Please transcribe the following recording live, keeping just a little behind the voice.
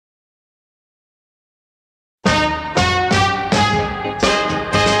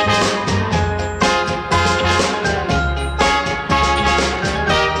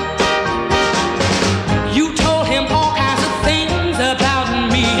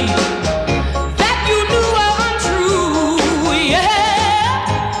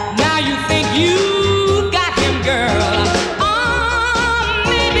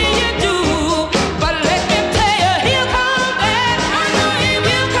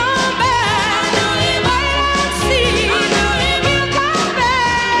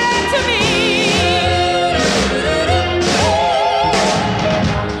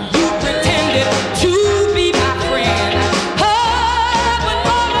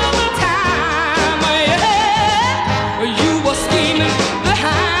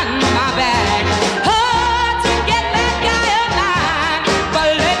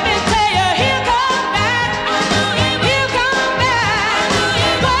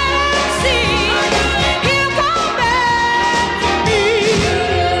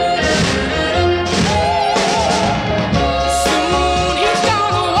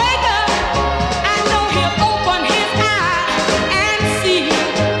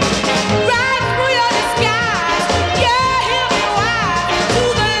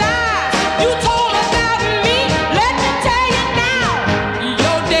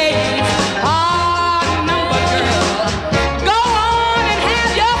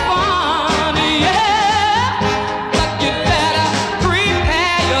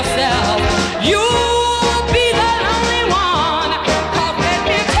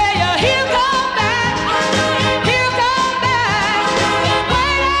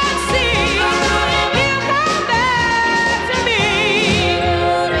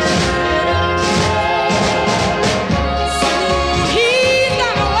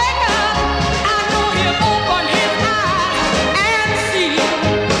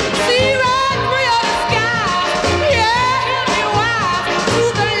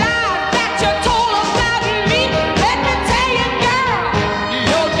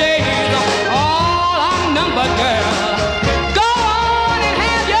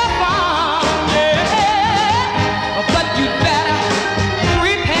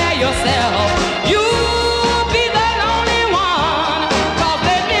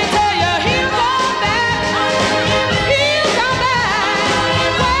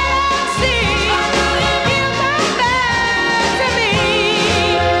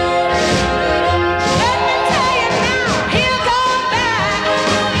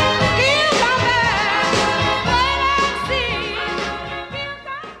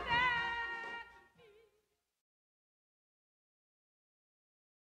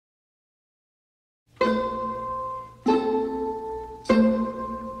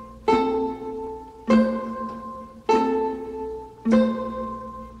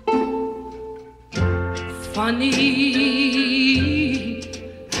Funny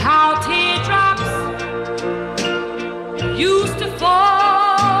how teardrops used to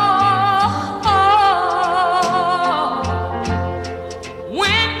fall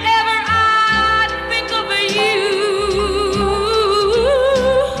whenever I think of you.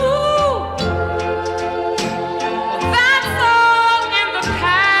 That's all in the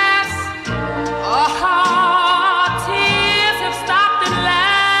past. Oh, tears have stopped at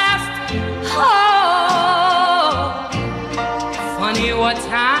last. Oh, funny what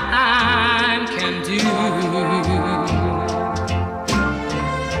time can do.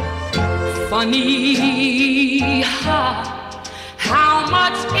 Funny how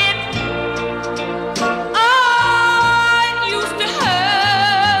much it used to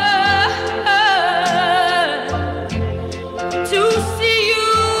hurt to see you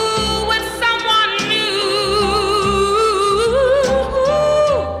with someone new.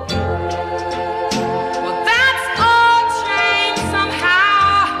 Well, that's all changed somehow.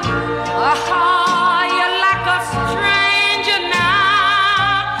 You're like a stranger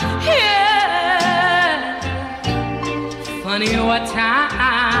now. Yeah. Funny what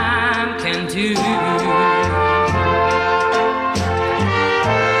time can do.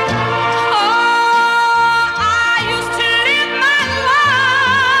 I used to live my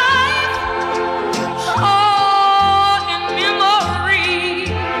life in memory.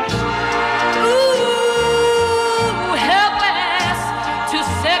 Ooh, helpless to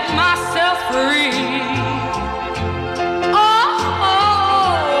set myself free.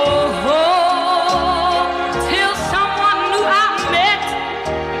 Till someone new I met,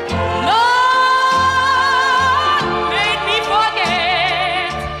 Lord, made me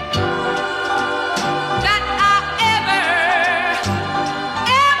forget that I ever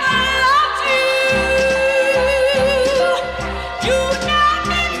loved you. You know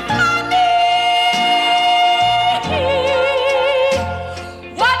me funny.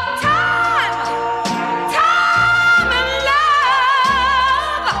 What time and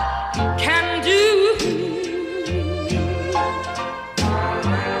love can do.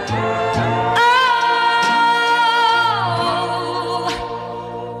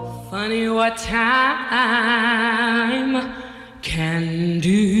 Oh, funny what time can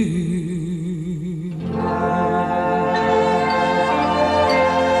do.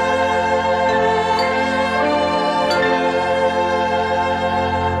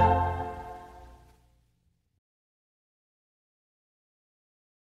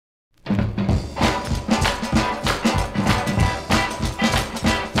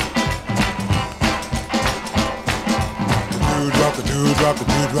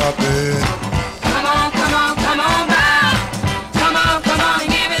 Dewdrop it. Come on, come on, come on now. Come on, come on and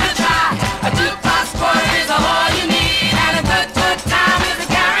give it a try. A jukebox quarter is all you need, and a good time is a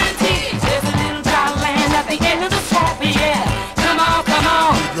guarantee. There's a little dry land at the end of the swamp, yeah. Come on, come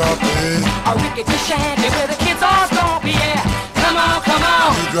on. Dewdrop it. A rickety shanty where the kids all stomp, yeah. Come on, come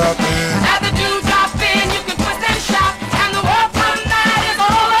on. Dewdrop it. At the dewdrop in, you can twist and shout, and the welcome night is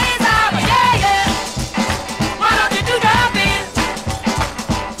always out, yeah, yeah. Why don't you dewdrop in?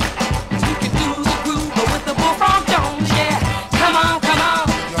 You can do the groove with the bullfrog Jones, yeah. Come on, come on.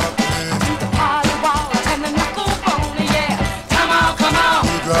 Dewdrop it. Do the party wall and the knuckle bone, yeah. Come on, come on.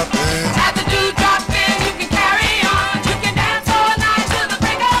 Dewdrop it. At the dewdrop in, you can carry on. You can dance all night till the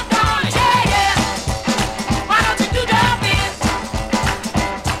break of dawn, yeah, yeah. Why don't you dewdrop in?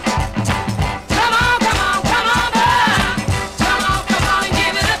 Come on, come on, come on, bud. Come on and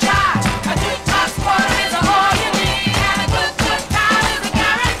give it a try. A jukebox quarter is all you need, and a good time is a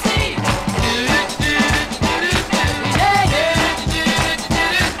guarantee. Yeah, yeah.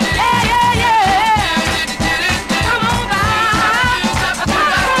 Yeah, yeah, yeah. Come on, bud.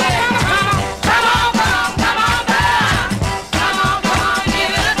 Come on, bud. Come on,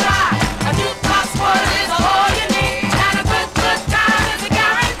 give it a try. A jukebox quarter is all you need, and a good time is a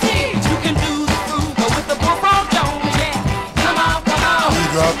guarantee. You can do the groove with the bullfrog Jones, yeah. Come on.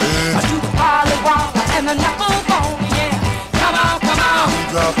 Dewdrop it. Do the parley wall and the knuckle bone, yeah. Come on.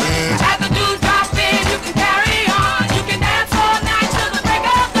 Dewdrop it. At the dewdrop in, you can carry on. You can dance all night till the break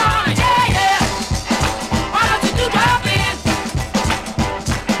of dawn, yeah, yeah. Why don't you dewdrop in?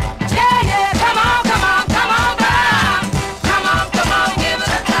 Yeah, yeah. Come on, bud. Come on, give it a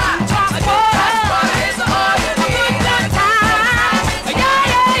try. A jukebox quarter is all you need. A good time.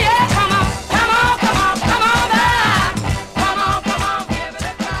 Yeah, yeah. Come on, bud. Come on, give it a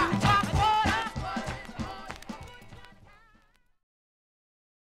try.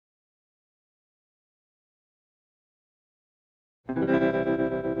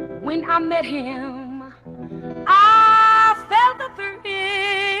 When I met him, I felt the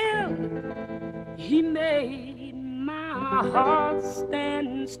thrill. He made my heart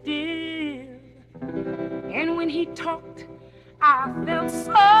stand still. And when he talked, I felt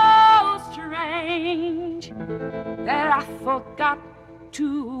so strange that I forgot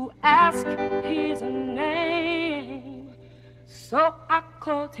to ask his name. So I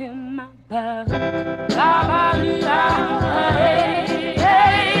called him my Babalula. Hey,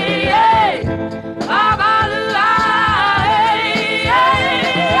 hey, hey. Babalula. Hey,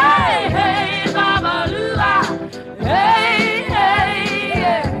 hey, hey. Babalula. Hey, hey,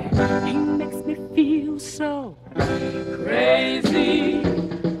 hey. He makes me feel so crazy.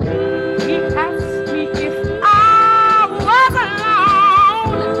 He asked me if I was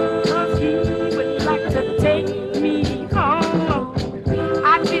alone, 'cause he would like to take me home.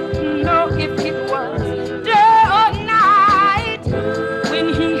 I didn't know if it was day or night when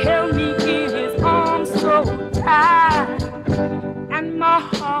he held me in his arms so tight, and my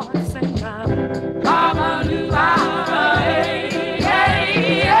heart sang out, Babalula, hey, hey,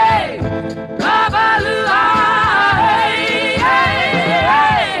 hey, Babalula, hey, hey,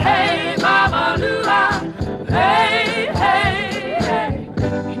 hey, hey, Babalula, hey, hey, hey.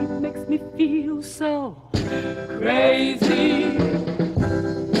 He makes me feel so crazy.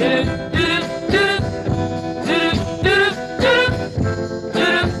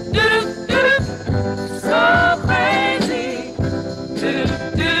 So crazy.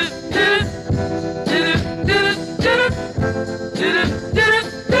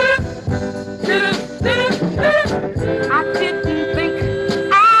 I didn't think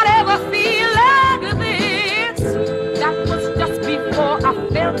I'd ever feel like this. That was just before I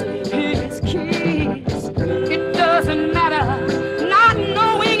felt his kiss. It doesn't matter not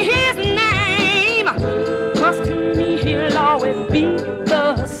knowing his name, 'cause to me he'll always be the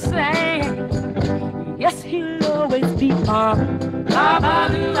same. Yes, he'll always be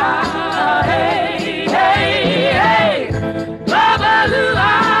Babalula, hey, hey, hey,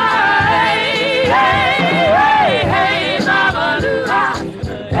 Babalula, hey, hey, hey, hey, Babalula,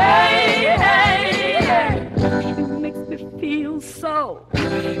 hey, hey, hey. He makes me feel so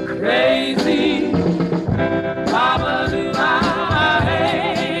crazy. Babalula,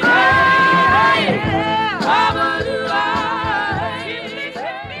 hey, hey, hey, Babalula, hey,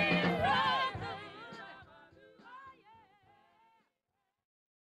 hey,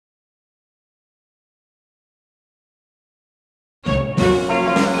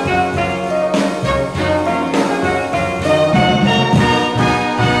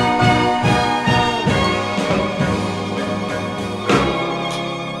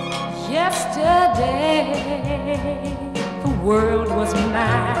 yesterday the world was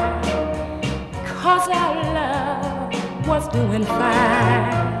mine, 'cause our love was doing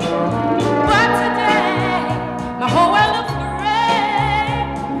fine. But today my whole world looks gray.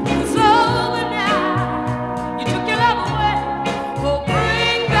 It's over now. You took your love away. Oh,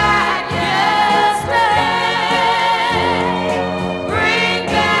 bring back yesterday. Bring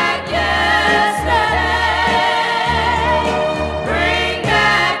back yesterday. Bring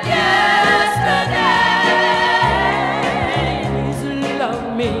back yesterday. Please love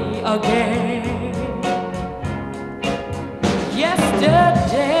me again.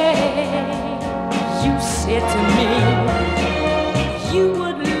 Yesterday you said to me,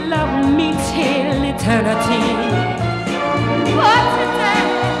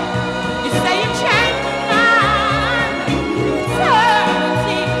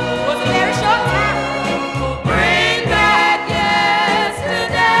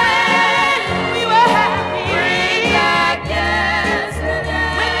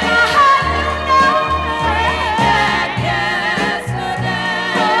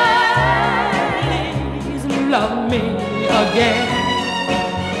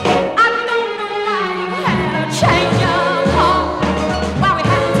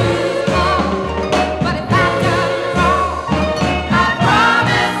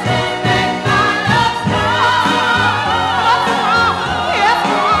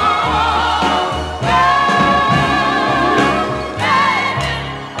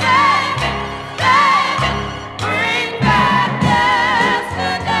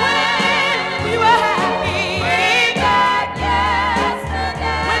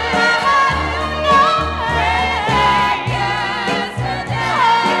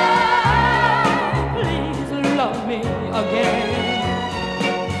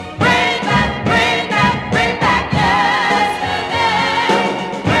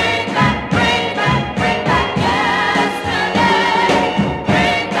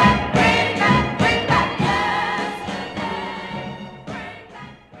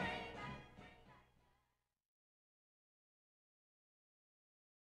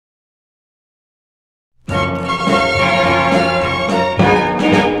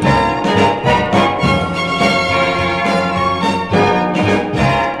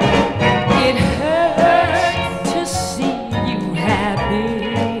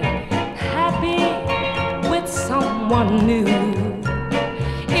 knew.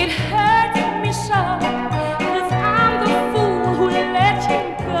 It hurt me so, 'cause I'm the fool who let you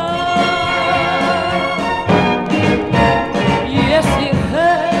go. Yes, it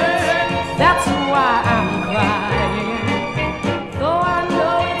hurts, that's why I'm crying, though I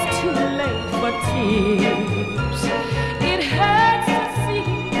know it's too late for tears. It hurts to see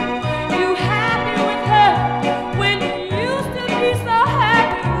you happy with her when you used to be so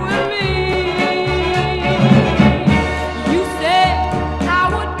happy with me. You said I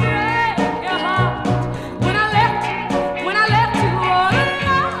would break your heart when I left you all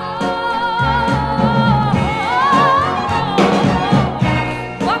alone.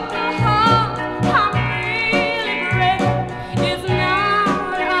 But the heart I'm really breaking is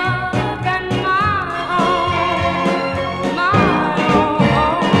none other than my own, my own.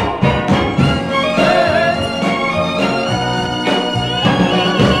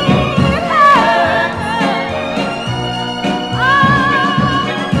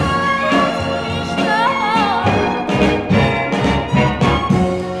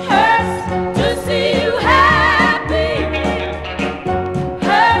 Hurts to see you happy.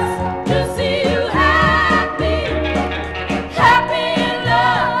 Hurts to see you happy. Happy in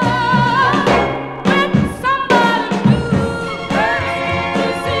love with somebody new. Hurts to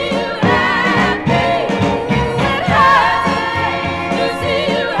see you happy. It hurts to see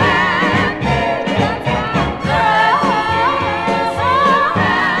you happy. Hurts so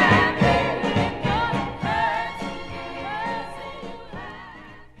happy.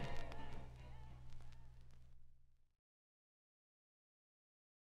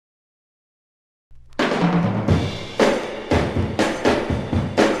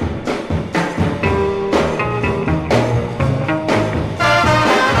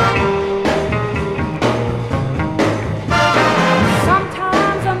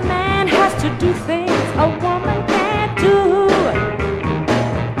 Sometimes a man has to do things a woman can't do.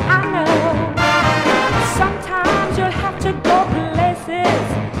 I know. Sometimes you'll have to go places,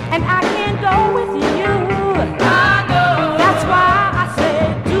 and I can't go with you. I know. That's why I say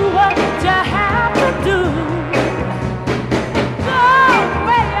do what you have to do. Go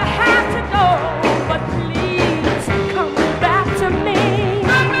where you have to go, but please come back to me.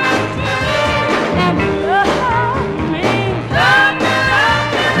 And love me.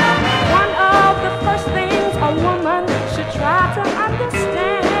 One of the first things a woman should try to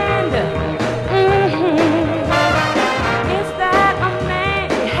understand is that a man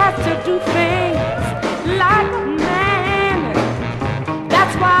has to do things like a man.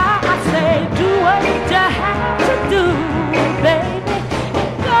 That's why I say do what you have to do, baby.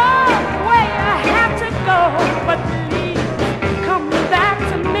 Go where you have to go, but please come back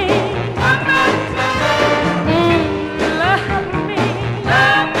to me. Love me.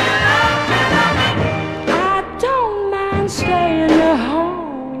 I don't mind staying at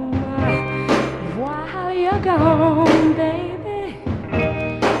home while you're gone, baby.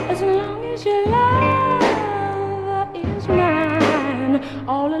 As long as your love is mine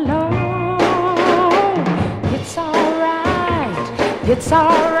all alone. It's alright, it's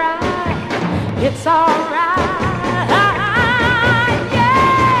alright, it's alright.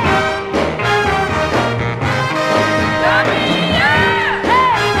 Love me, yeah.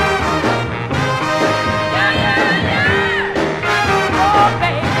 Oh,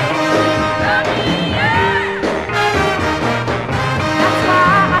 baby. Love me, yeah. That's why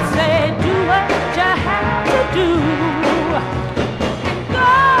I say do what you have to do. Go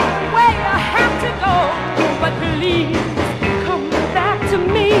where you have to go, but please come back to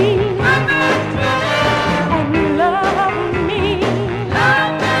me. And love me. Love me,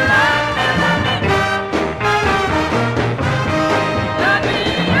 love me, love me. Love me,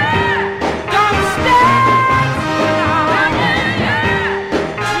 yeah. Don't stay long.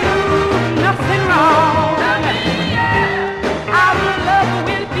 Do nothing wrong. Our love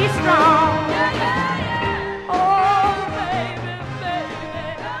will be strong. Oh, baby,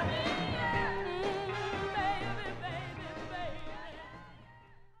 baby. Baby, baby, baby.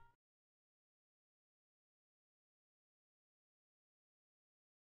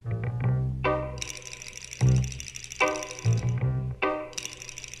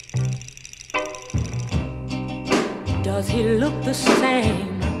 Does he look the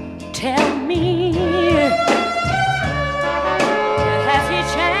same? Tell me. Has he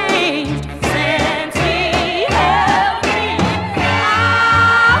changed since he held me?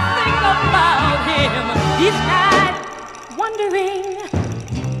 I think about him each night, wondering,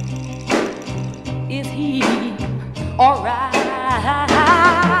 is he alright?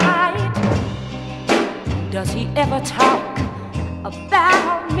 Does he ever talk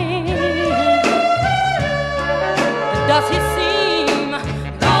about me? does he seem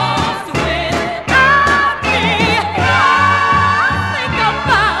lost without me? I think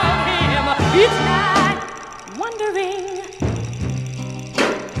about him each night, wondering,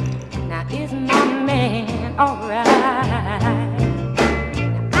 now is my man alright?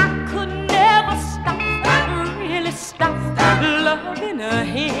 I could never stop, really stop loving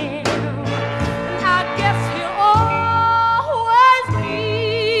him. And I guess he'll always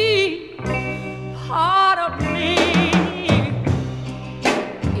be part of me.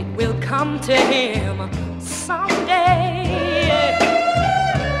 It will come to him someday.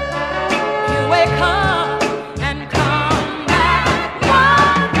 He'll wake up and come back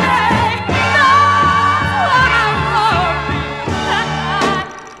one day. That's what I'm worried.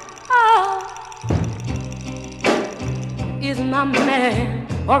 Oh, is my man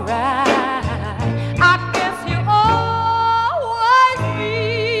alright? I guess he'll always be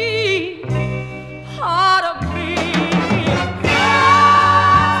part of me. That's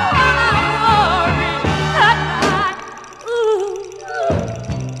what I'm worried. Ooh,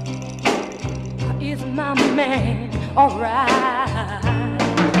 is my man alright?